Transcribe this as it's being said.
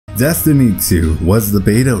Destiny 2, was the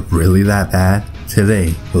beta really that bad?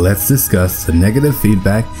 Today, let's discuss the negative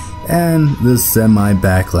feedback and the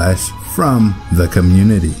semi-backlash from the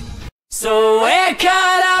community. So we're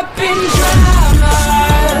caught up in drama.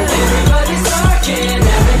 Everybody's talking,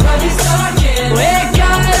 everybody's talking. We're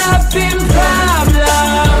caught up in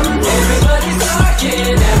problem. Everybody's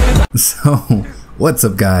talking, everybody. So, what's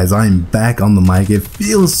up guys, I'm back on the mic. It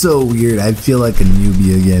feels so weird, I feel like a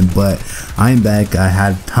newbie again, but I'm back. I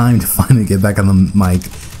had time to finally get back on the mic.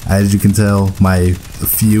 As you can tell, my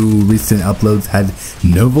few recent uploads had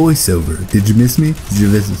no voiceover. Did you miss me? Did you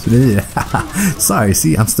miss me? Sorry,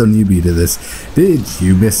 see, I'm still newbie to this. Did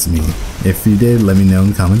you miss me? If you did, let me know in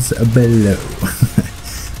the comments below.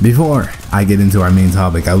 Before I get into our main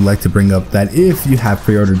topic, I would like to bring up that if you have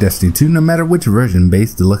pre-ordered Destiny 2, no matter which version,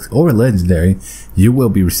 base, deluxe, or legendary, you will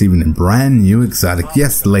be receiving a brand new exotic.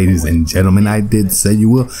 Yes, ladies and gentlemen, I did say you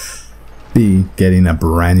will be getting a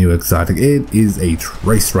brand new exotic. It is a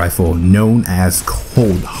trace rifle known as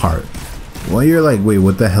Cold Heart. Well, you're like, wait,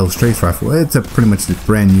 what the hell is trace rifle? It's a pretty much a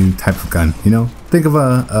brand new type of gun, you know? Think of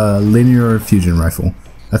a linear fusion rifle,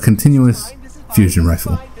 a continuous fusion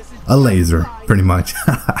rifle, a laser, pretty much.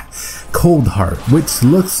 Cold Heart, which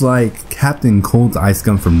looks like Captain Cold's ice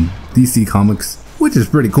gun from DC Comics, which is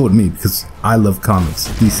pretty cool to me because I love comics,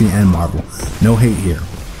 DC and Marvel. No hate here.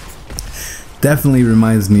 Definitely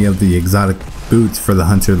reminds me of the exotic boots for the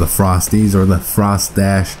Hunter, the Frosties, or the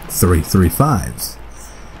Frost-335s.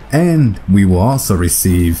 And we will also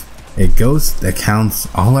receive a ghost that counts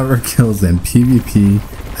all of our kills in PvP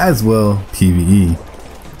as well PvE.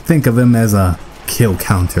 Think of him as a kill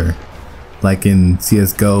counter, like in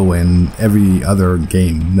CSGO and every other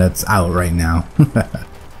game that's out right now.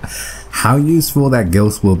 How useful that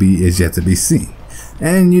ghost will be is yet to be seen.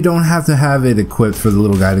 And you don't have to have it equipped for the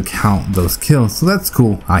little guy to count those kills, so that's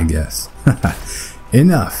cool, I guess.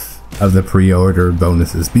 Enough of the pre-order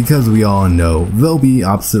bonuses, because we all know they'll be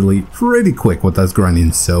obsolete pretty quick with us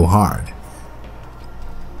grinding so hard.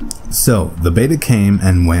 So, the beta came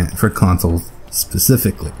and went for consoles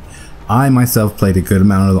specifically. I myself played a good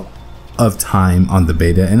amount of time on the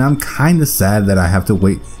beta, and I'm kinda sad that I have to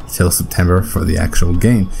wait till September for the actual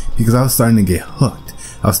game, because I was starting to get hooked.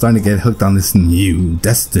 I was starting to get hooked on this new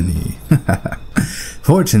Destiny.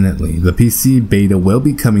 Fortunately, the PC beta will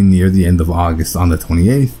be coming near the end of August on the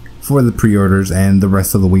 28th for the pre-orders and the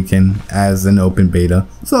rest of the weekend as an open beta,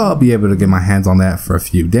 so I'll be able to get my hands on that for a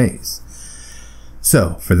few days.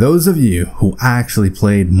 So, for those of you who actually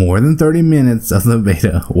played more than 30 minutes of the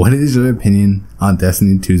beta, what is your opinion on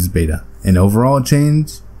Destiny 2's beta? An overall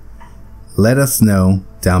change? Let us know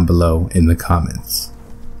down below in the comments.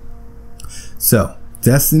 So,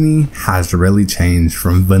 Destiny has really changed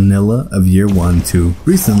from vanilla of year 1 to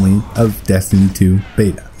recently of Destiny 2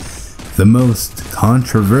 beta. The most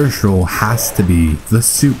controversial has to be the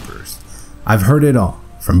supers. I've heard it all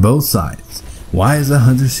from both sides. Why is the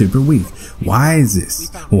Hunter super weak? Why is this?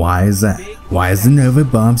 Why is that? Why is the Nova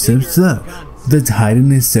Bomb so slow? The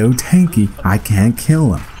Titan is so tanky, I can't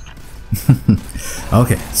kill him.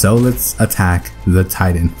 Okay, so let's attack the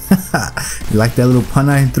Titan. You like that little pun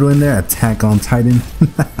I threw in there? Attack on Titan?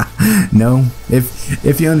 No?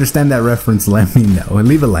 If you understand that reference, let me know.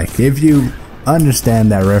 Leave a like. If you understand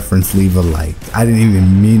that reference, leave a like. I didn't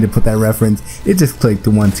even mean to put that reference. It just clicked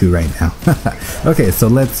the 1-2 right now. Okay, so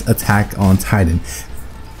let's attack on Titan.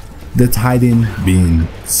 The Titan being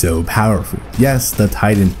so powerful. Yes, the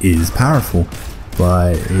Titan is powerful,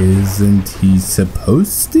 but isn't he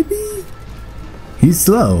supposed to be? He's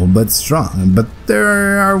slow but strong, but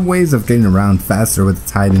there are ways of getting around faster with the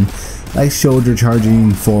Titan, like shoulder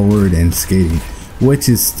charging forward and skating, which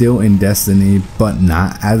is still in Destiny but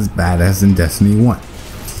not as bad as in Destiny 1.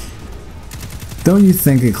 Don't you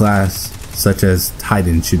think a class such as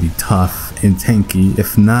Titan should be tough and tanky?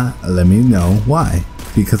 If not, let me know why,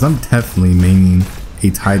 because I'm definitely maining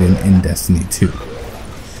a Titan in Destiny 2.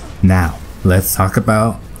 Now, let's talk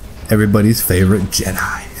about everybody's favorite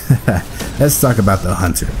Jedi. Let's talk about the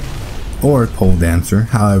Hunter, or pole dancer,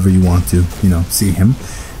 however you want to, see him.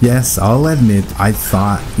 Yes, I'll admit I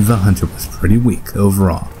thought the Hunter was pretty weak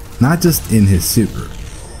overall, not just in his super.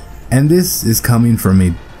 And this is coming from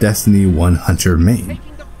a Destiny 1 Hunter main.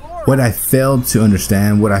 What I failed to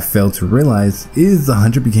understand, what I failed to realize, is the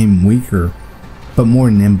Hunter became weaker, but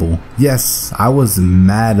more nimble. Yes, I was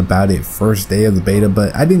mad about it first day of the beta,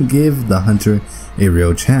 but I didn't give the Hunter a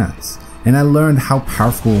real chance. And I learned how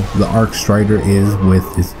powerful the Arc Strider is with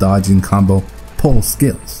his dodging combo pole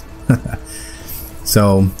skills.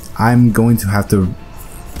 So I'm going to have to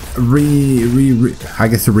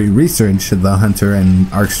research the Hunter and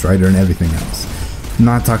Arc Strider and everything else. I'm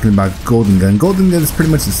not talking about golden gun. Golden gun is pretty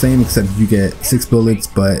much the same, except you get 6 bullets,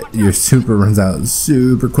 but your super runs out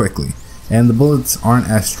super quickly, and the bullets aren't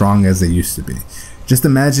as strong as they used to be. Just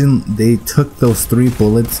imagine they took those 3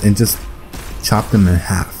 bullets and just chopped them in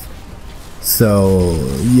half. So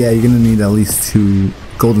yeah, you're gonna need at least 2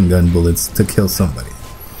 golden gun bullets to kill somebody.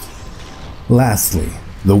 Lastly,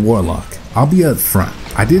 the Warlock. I'll be up front,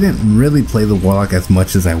 I didn't really play the Warlock as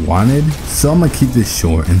much as I wanted, so I'm gonna keep this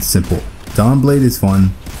short and simple. Dawnblade is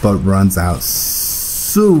fun, but runs out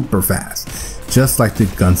super fast, just like the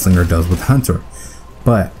Gunslinger does with Hunter.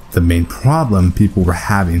 But the main problem people were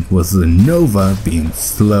having was the Nova being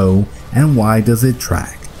slow, and why does it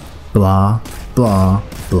track? Blah, blah,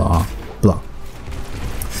 blah, blah.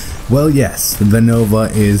 Well, yes, the Nova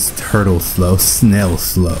is turtle slow, snail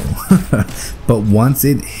slow. But once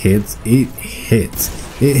it hits, it hits.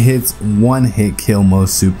 It hits one hit kill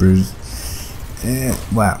most supers.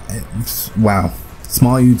 Wow.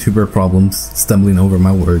 Small YouTuber problems, stumbling over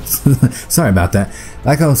my words. Sorry about that.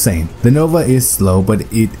 Like I was saying, the Nova is slow, but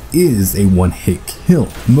it is a one-hit kill.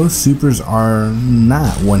 Most supers are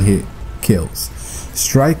not one-hit kills.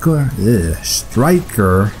 Striker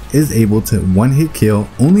is able to one-hit kill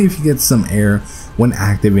only if you get some air when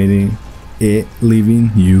activating it, leaving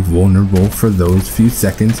you vulnerable for those few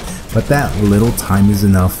seconds, but that little time is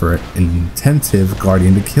enough for an intensive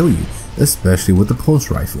Guardian to kill you, especially with the pulse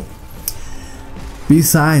rifle.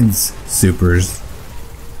 Besides supers,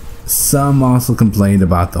 some also complained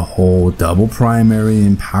about the whole double primary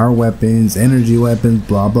and power weapons, energy weapons,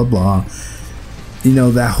 blah blah blah. You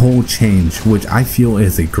know, that whole change, which I feel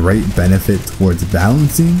is a great benefit towards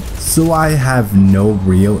balancing, so I have no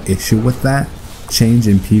real issue with that change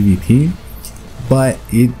in PvP, but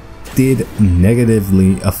it did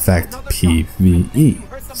negatively affect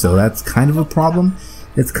PvE, so that's kind of a problem.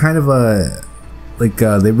 It's kind of a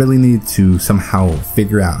they really need to somehow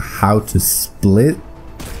figure out how to split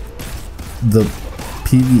the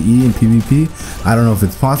PvE and PvP. I don't know if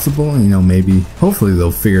it's possible, you know, maybe, hopefully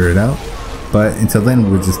they'll figure it out. But until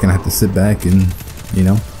then, we're just gonna have to sit back and, you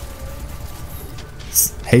know,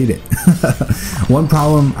 hate it. One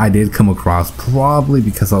problem I did come across, probably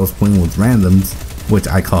because I was playing with randoms, which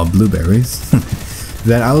I call blueberries,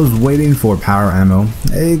 that I was waiting for power ammo,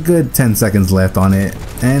 a good 10 seconds left on it,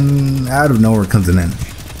 and out of nowhere comes an enemy.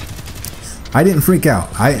 I didn't freak out.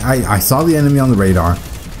 I saw the enemy on the radar,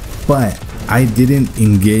 but I didn't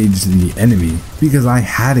engage the enemy because I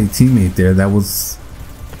had a teammate there that was,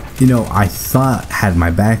 you know, I thought had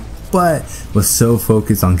my back, but was so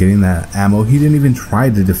focused on getting that ammo, he didn't even try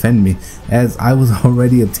to defend me, as I was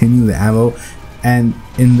already obtaining the ammo, and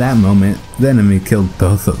in that moment, the enemy killed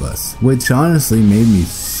both of us, which honestly made me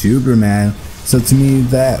super mad. So to me,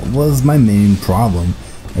 that was my main problem.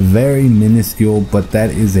 Very minuscule, but that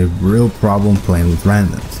is a real problem playing with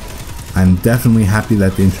randoms. I'm definitely happy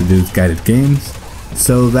that they introduced guided games,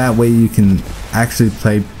 so that way you can actually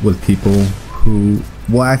play with people who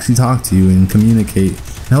will actually talk to you and communicate,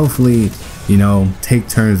 and hopefully, you know, take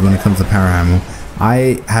turns when it comes to power ammo.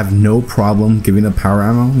 I have no problem giving up power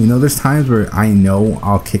ammo. You know, there's times where I know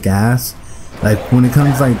I'll kick ass, like when it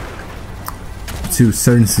comes like to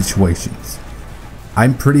certain situations.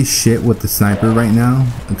 I'm pretty shit with the sniper right now.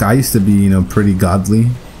 Like, I used to be, you know, pretty godly,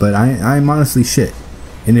 but I'm honestly shit.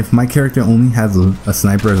 And if my character only has a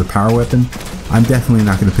sniper as a power weapon, I'm definitely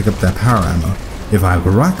not going to pick up that power ammo. If I have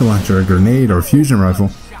a rocket launcher, a grenade, or a fusion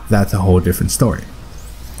rifle, that's a whole different story.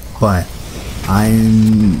 But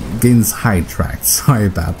I'm getting sidetracked, sorry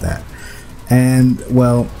about that. And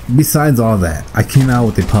well, besides all that, I came out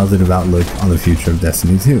with a positive outlook on the future of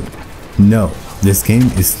Destiny 2. No, this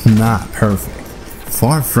game is not perfect.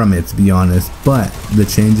 Far from it, to be honest, but the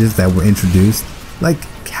changes that were introduced, like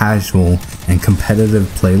casual and competitive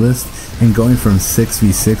playlists, and going from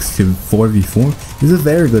 6v6 to 4v4 is a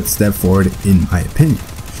very good step forward in my opinion.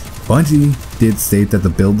 Bungie did state that the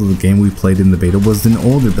build of the game we played in the beta was an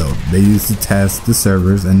older build. They used to test the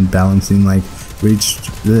servers and balancing like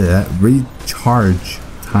recharge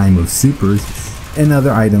time of supers and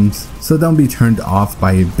other items, so don't be turned off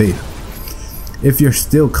by a beta. If you're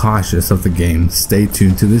still cautious of the game, stay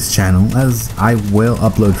tuned to this channel, as I will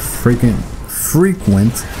upload frequent,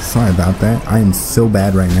 sorry about that, I am so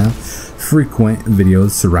bad right now, frequent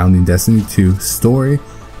videos surrounding Destiny 2 story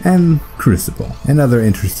and Crucible, and other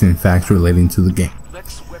interesting facts relating to the game.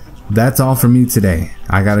 That's all for me today.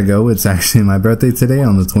 I gotta go. It's actually my birthday today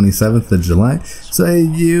on the 27th of July, so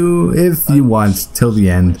if you want till the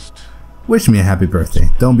end, wish me a happy birthday.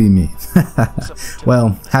 Don't be mean.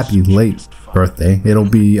 Well, happy late birthday. It'll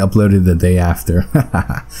be uploaded the day after.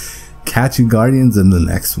 Catch you Guardians in the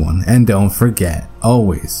next one, and don't forget,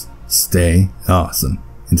 always stay awesome.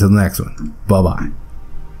 Until the next one, bye bye.